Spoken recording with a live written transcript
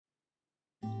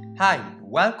Hi,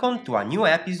 welcome to a new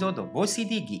episode of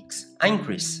OCD Geeks. I'm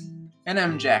Chris. And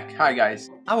I'm Jack. Hi,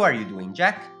 guys. How are you doing,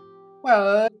 Jack?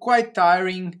 Well, quite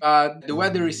tiring, but the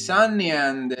weather is sunny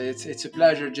and it's a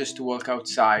pleasure just to walk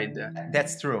outside.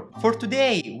 That's true. For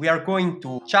today, we are going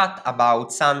to chat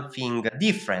about something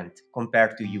different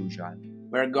compared to usual.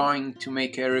 We're going to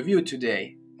make a review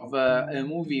today of a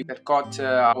movie that caught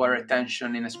our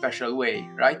attention in a special way,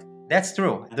 right? That's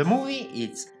true. The movie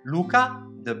is Luca,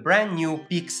 the brand new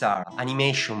Pixar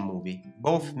animation movie.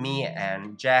 Both me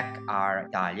and Jack are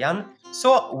Italian,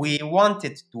 so we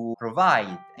wanted to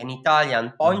provide an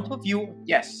Italian point of view.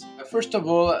 Yes. First of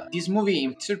all, this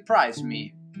movie surprised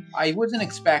me. I wasn't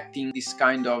expecting this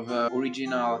kind of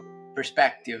original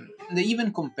perspective. And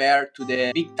even compared to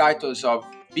the big titles of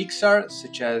Pixar,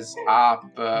 such as Up,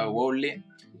 Wall-E,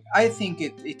 I think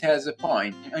it has a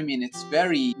point. I mean, it's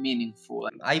very meaningful.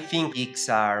 I think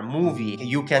Pixar movie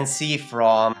you can see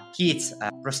from kids'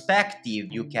 perspective.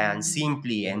 You can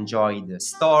simply enjoy the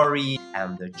story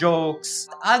and the jokes.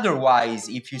 Otherwise,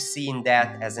 if you see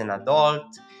that as an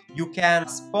adult, you can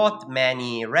spot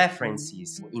many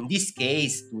references, in this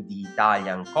case to the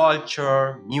Italian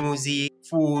culture, music,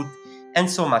 food, and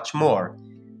so much more.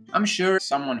 I'm sure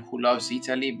someone who loves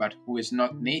Italy but who is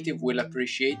not native will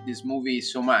appreciate this movie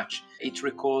so much. It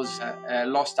recalls a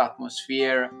lost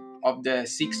atmosphere of the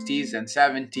 60s and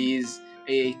 70s.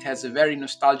 It has a very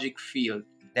nostalgic feel.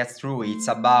 That's true. It's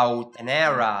about an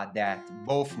era that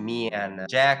both me and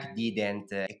Jack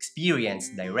didn't experience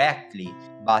directly,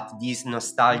 but this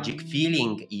nostalgic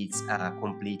feeling is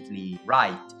completely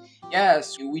right.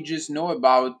 Yes, we just know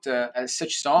about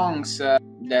such songs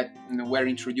that were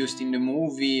introduced in the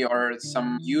movie or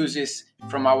some uses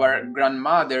from our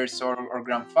grandmothers or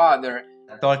grandfather.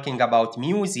 Talking about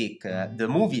music, the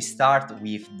movie starts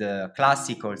with the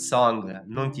classical song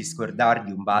Non ti scordar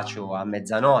di un bacio a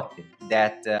mezzanotte,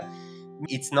 that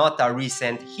it's not a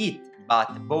recent hit,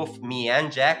 but both me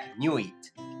and Jack knew it.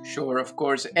 Sure, of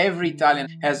course, every Italian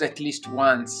has at least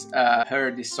once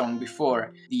heard this song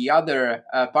before. The other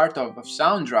part of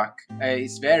soundtrack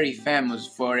is very famous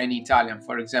for any Italian.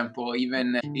 For example,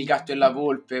 even Il gatto e la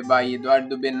volpe by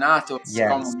Edoardo Bennato is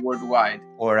common worldwide.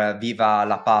 Or Viva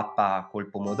la pappa col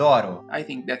pomodoro. I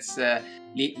think that's a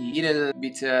little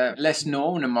bit less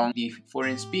known among the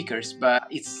foreign speakers, but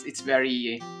it's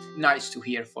very nice to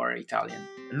hear for Italian.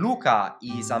 Luca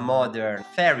is a modern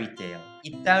fairy tale.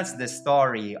 It tells the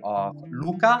story of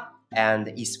Luca and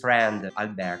his friend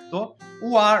Alberto,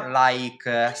 who are like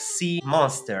sea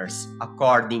monsters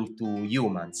according to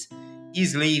humans.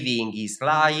 He's living his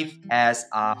life as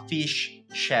a fish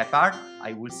shepherd,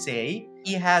 I would say.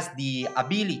 He has the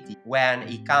ability, when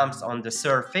he comes on the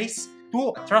surface,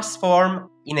 to transform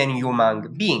in a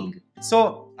human being.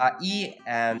 So he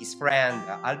and his friend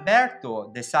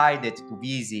Alberto decided to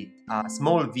visit a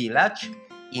small village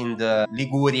in the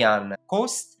Ligurian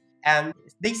coast, and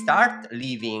they start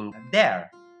living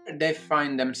there. They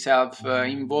find themselves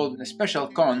involved in a special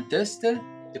contest,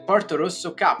 the Porto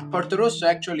Rosso Cup. Porto Rosso,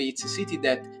 actually, it's a city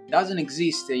that doesn't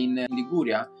exist in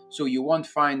Liguria, so you won't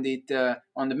find it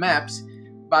on the maps.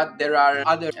 But there are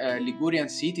other Ligurian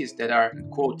cities that are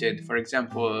quoted, for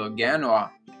example,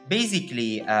 Genoa.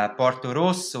 Basically, Porto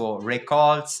Rosso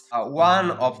recalls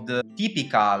one of the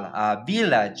typical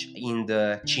village in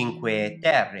the Cinque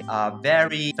Terre, a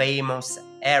very famous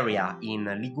area in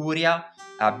Liguria,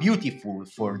 beautiful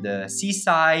for the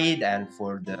seaside and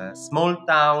for the small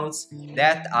towns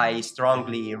that I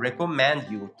strongly recommend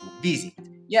you to visit.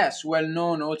 Yes, well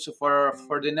known also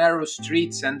for the narrow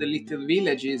streets and the little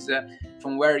villages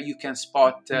from where you can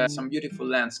spot some beautiful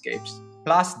landscapes.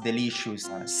 Plus delicious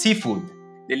seafood.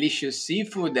 Delicious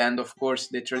seafood and, of course,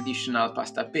 the traditional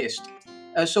pasta pesto.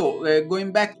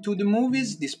 Going back to the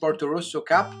movies, this Porto Rosso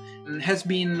Cup has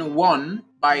been won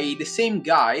by the same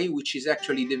guy, which is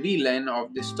actually the villain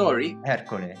of the story.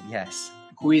 Ercole, yes.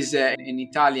 Who is an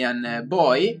Italian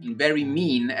boy, very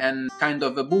mean and kind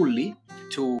of a bully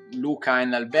to Luca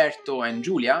and Alberto and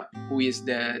Giulia, who is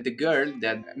the girl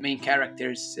that main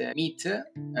characters meet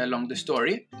along the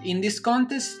story. In this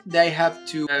contest, they have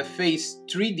to face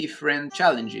 3 different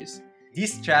challenges.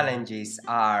 These challenges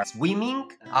are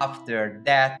swimming, after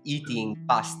that eating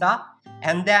pasta,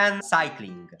 and then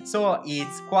cycling. So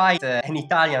it's quite an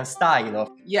Italian style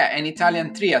of... Yeah, an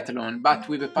Italian triathlon, but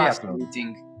with a pasta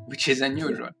eating, which is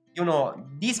unusual. You know,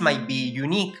 this might be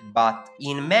unique, but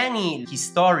in many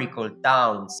historical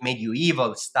towns,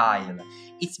 medieval style,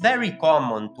 it's very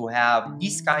common to have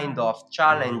this kind of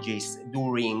challenges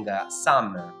during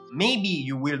summer. Maybe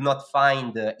you will not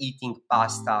find the eating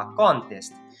pasta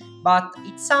contest, but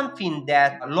it's something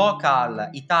that local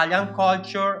Italian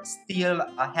culture still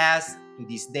has to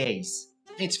these days.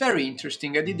 It's very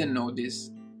interesting. I didn't know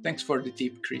this. Thanks for the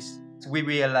tip, Chris. We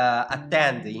will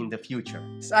attend in the future.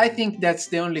 I think that's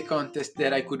the only contest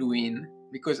that I could win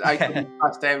because I could eat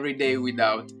pasta every day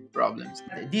without problems.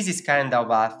 This is kind of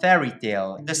a fairy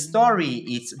tale. The story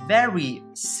is very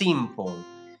simple,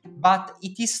 but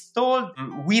it is told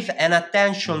with an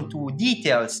attention to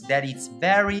details that is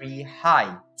very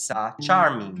high. It's a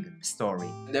charming story.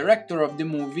 The director of the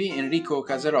movie, Enrico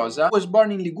Casarosa, was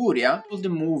born in Liguria. The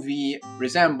movie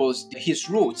resembles his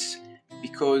roots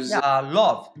because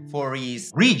love for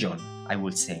his region, I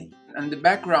would say. And the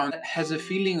background has a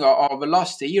feeling of a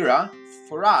lost era.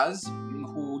 For us,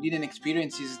 who didn't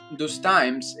experience those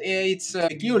times, it's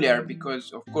peculiar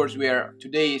because, of course, we are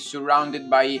today surrounded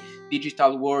by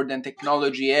digital world and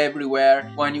technology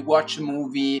everywhere. When you watch a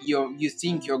movie, you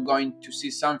think you're going to see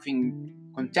something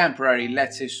contemporary,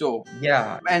 let's say so.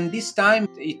 Yeah. And this time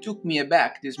it took me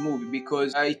aback, this movie,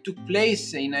 because it took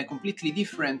place in a completely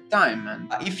different time.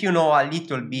 And if you know a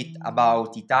little bit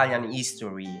about Italian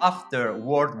history, after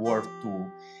World War II,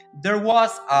 there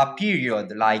was a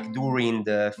period like during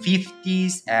the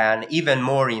 50s and even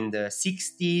more in the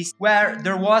 60s where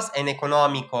there was an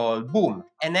economical boom,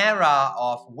 an era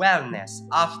of wellness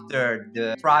after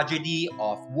the tragedy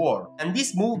of war. And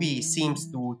this movie seems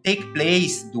to take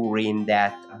place during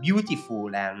that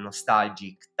beautiful and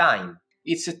nostalgic time.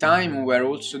 It's a time where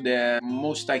also the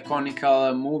most iconic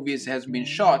movies has been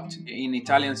shot in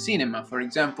Italian cinema. For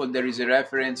example, there is a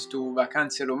reference to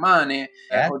Vacanze Romane,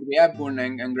 Audrey Hepburn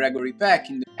and Gregory Peck.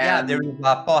 There is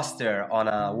a poster on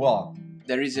a wall.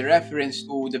 There is a reference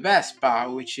to the Vespa,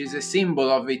 which is a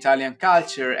symbol of Italian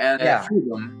culture and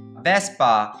freedom.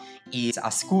 Vespa is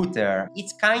a scooter.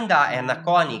 It's kinda an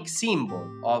iconic symbol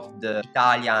of the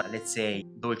Italian, let's say,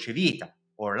 dolce vita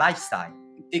or lifestyle.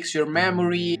 Takes your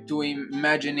memory to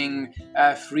imagining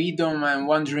freedom and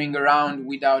wandering around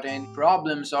without any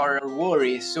problems or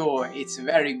worries. So it's a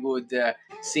very good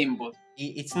symbol.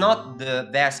 It's not the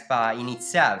Vespa in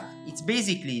itself. It's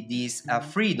basically this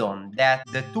freedom that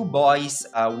the two boys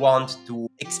want to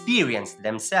experience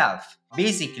themselves.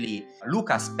 Basically,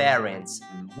 Luca's parents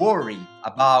worry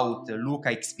about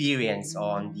Luca's experience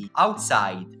on the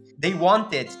outside. They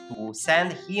wanted to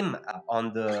send him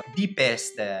on the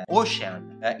deepest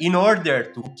ocean in order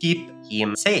to keep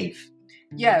him safe.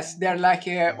 Yes, they're like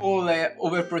all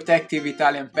overprotective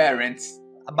Italian parents.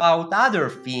 About other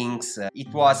things,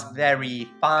 it was very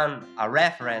fun, a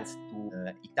reference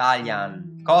to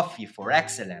Italian coffee for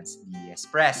excellence, the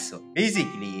espresso.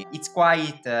 Basically, it's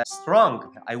quite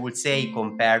strong, I would say,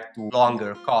 compared to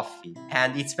longer coffee.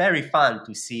 And it's very fun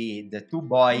to see the two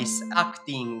boys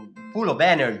acting full of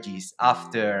energies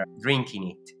after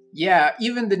drinking it. Yeah,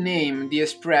 even the name, the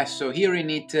espresso, hearing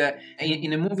it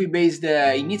in a movie based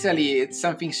in Italy, it's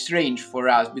something strange for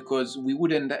us because we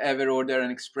wouldn't ever order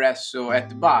an espresso at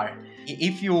the bar.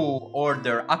 If you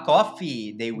order a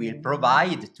coffee, they will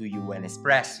provide to you an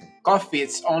espresso. Coffee,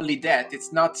 it's only that,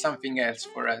 it's not something else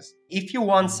for us. If you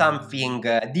want something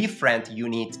different, you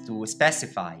need to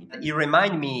specify. It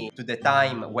reminds me to the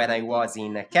time when I was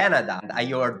in Canada and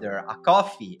I ordered a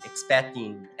coffee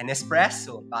expecting an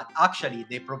espresso, but actually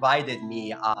they provided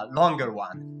me a longer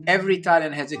one. Every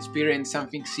Italian has experienced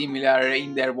something similar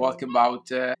in their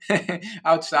walkabout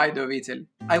outside of Italy.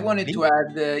 I wanted to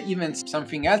add even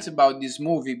something else about this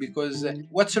movie because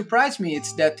what surprised me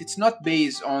is that it's not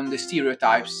based on the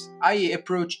stereotypes. I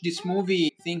approached this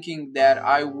movie thinking that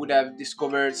I would have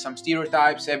discovered some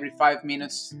stereotypes every 5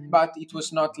 minutes, but it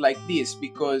was not like this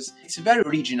because it's a very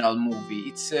original movie.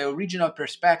 It's an original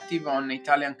perspective on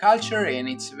Italian culture and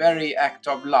it's very act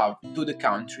of love to the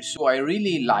country. So I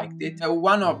really liked it.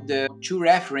 One of the two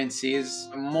references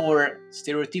more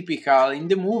stereotypical in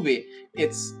the movie,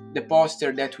 it's the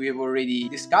poster that we have already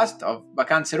discussed of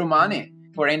Vacanze Romane.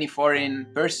 For any foreign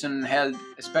person held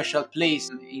a special place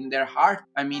in their heart.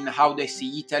 I mean, how they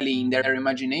see Italy in their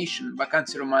imagination.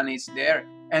 Vacanze Romane is there.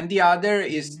 And the other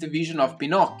is the vision of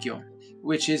Pinocchio,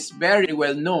 which is very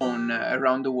well known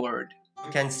around the world.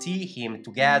 You can see him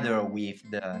together with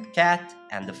the cat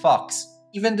and the fox.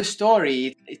 Even the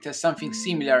story, it has something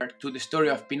similar to the story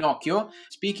of Pinocchio.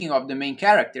 Speaking of the main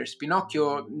characters,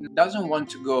 Pinocchio doesn't want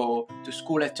to go to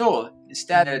school at all.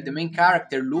 Instead, the main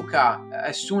character, Luca,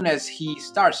 as soon as he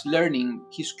starts learning,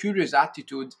 his curious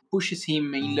attitude pushes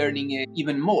him in learning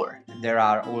even more. There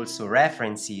are also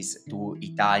references to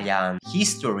Italian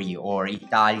history or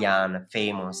Italian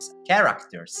famous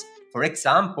characters. For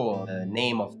example, the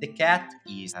name of the cat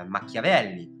is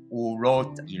Machiavelli, who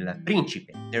wrote Il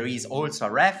Principe. There is also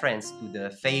a reference to the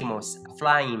famous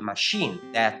flying machine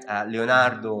that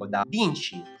Leonardo da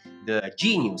Vinci, the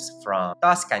genius from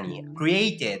Tuscany,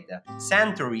 created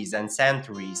centuries and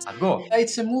centuries ago.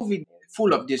 It's a movie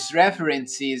full of these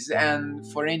references, and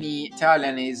for any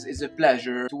Italian is a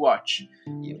pleasure to watch.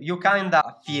 You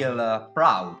kinda feel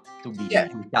proud to be Yeah.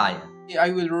 Italian. I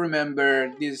will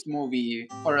remember this movie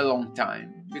for a long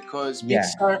time because Yeah.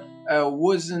 Pixar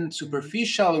wasn't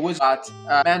superficial, but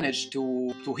managed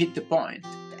to hit the point.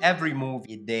 Every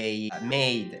movie they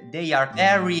made, they are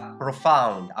very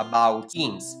profound about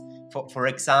themes. For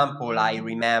example, I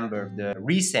remember the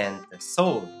recent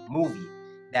Soul movie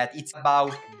that it's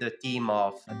about the theme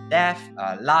of death,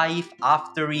 life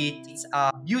after it. It's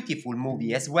a beautiful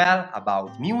movie as well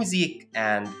about music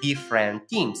and different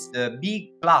themes. The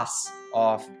big plus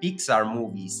of Pixar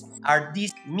movies are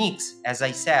this mix, as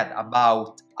I said,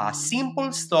 about a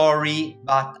simple story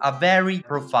but a very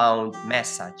profound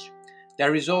message.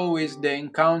 There is always the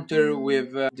encounter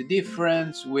with the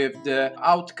difference, with the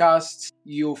outcasts.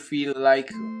 You feel like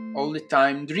all the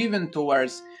time driven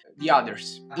towards the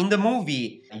others. In the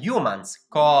movie, humans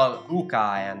call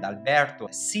Luca and Alberto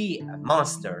sea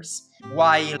monsters,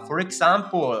 while, for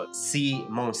example, sea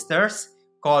monsters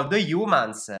call the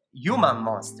humans human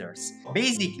monsters.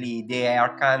 Basically, they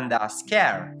are kinda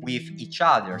scared with each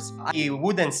other. I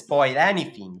wouldn't spoil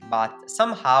anything, but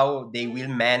somehow they will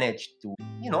manage to,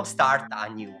 start a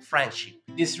new friendship.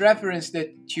 This reference that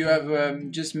you have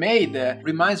just made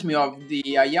reminds me of the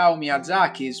Hayao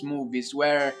Miyazaki's movies,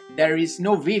 where there is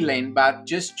no villain but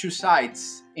just two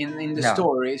sides in the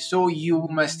story. So you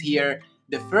must hear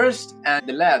the first and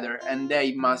the latter, and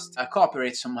they must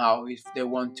cooperate somehow if they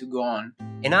want to go on.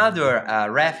 Another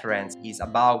reference is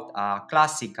about a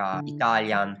classical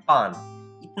Italian pun.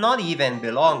 It not even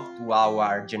belong to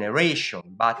our generation,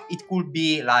 but it could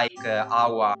be like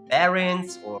our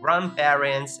parents or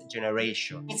grandparents'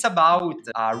 generation. It's about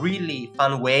a really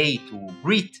fun way to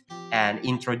greet and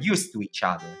introduce to each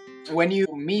other. When you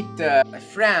meet a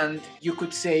friend, you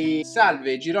could say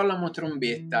 "Salve, Girolamo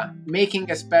trombetta,"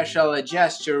 making a special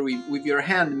gesture with your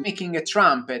hand, making a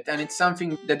trumpet, and it's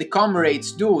something that the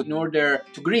comrades do in order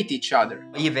to greet each other.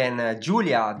 Even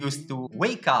Julia used to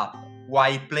wake up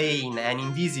while playing an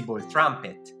invisible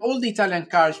trumpet. All the Italian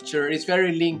culture is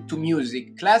very linked to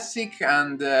music, classic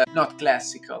and not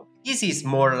classical. This is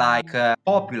more like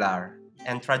popular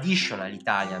and traditional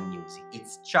Italian music.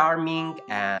 It's charming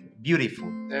and beautiful.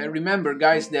 Remember,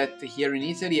 guys, that here in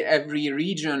Italy, every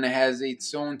region has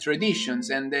its own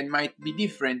traditions, and they might be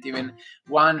different even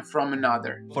one from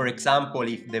another. For example,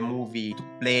 if the movie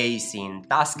took place in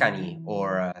Tuscany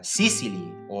or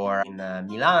Sicily or in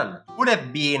Milan, would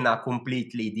have been a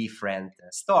completely different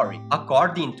story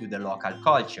according to the local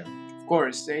culture. Of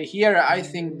course, here I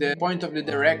think the point of the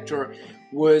director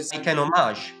was like an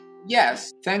homage.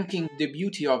 Yes, thanking the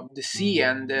beauty of the sea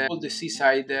and all the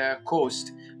seaside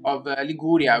coast of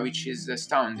Liguria, which is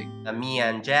astounding. Me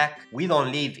and Jack, we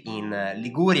don't live in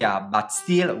Liguria, but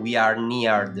still we are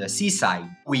near the seaside.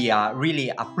 We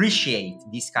really appreciate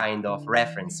this kind of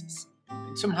references.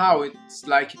 Somehow it's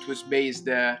like it was based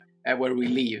where we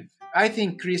live. I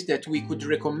think, Chris, that we could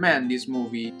recommend this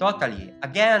movie. Totally.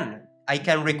 Again, I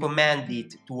can recommend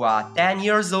it to a 10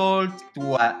 years old,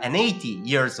 to an 80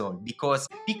 years old, because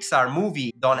Pixar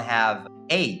movies don't have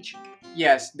age.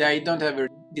 Yes, they don't ever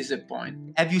disappoint.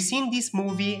 Have you seen this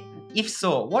movie? If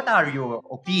so, what are your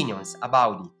opinions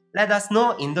about it? Let us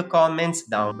know in the comments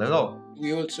down below.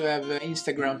 We also have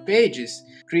Instagram pages,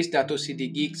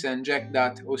 Chris.ocdgeeks and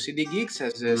Jack.ocdgeeks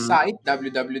has a site,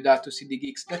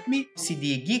 www.ocdgeeks.me.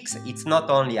 OCD Geeks, it's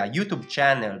not only a YouTube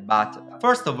channel, but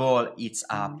first of all, it's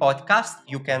a podcast.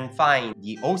 You can find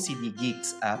the OCD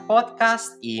Geeks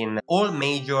podcast in all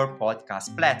major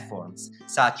podcast platforms,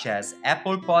 such as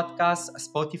Apple Podcasts,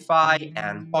 Spotify,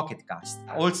 and Pocket Cast.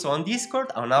 Also on Discord,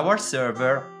 on our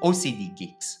server, OCD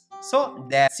Geeks. So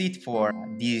that's it for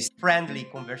this friendly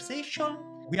conversation.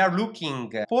 We are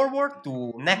looking forward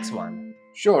to next one.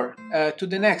 Sure, to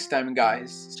the next time,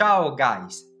 guys. Ciao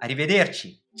guys,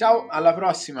 arrivederci. Ciao, alla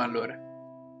prossima allora.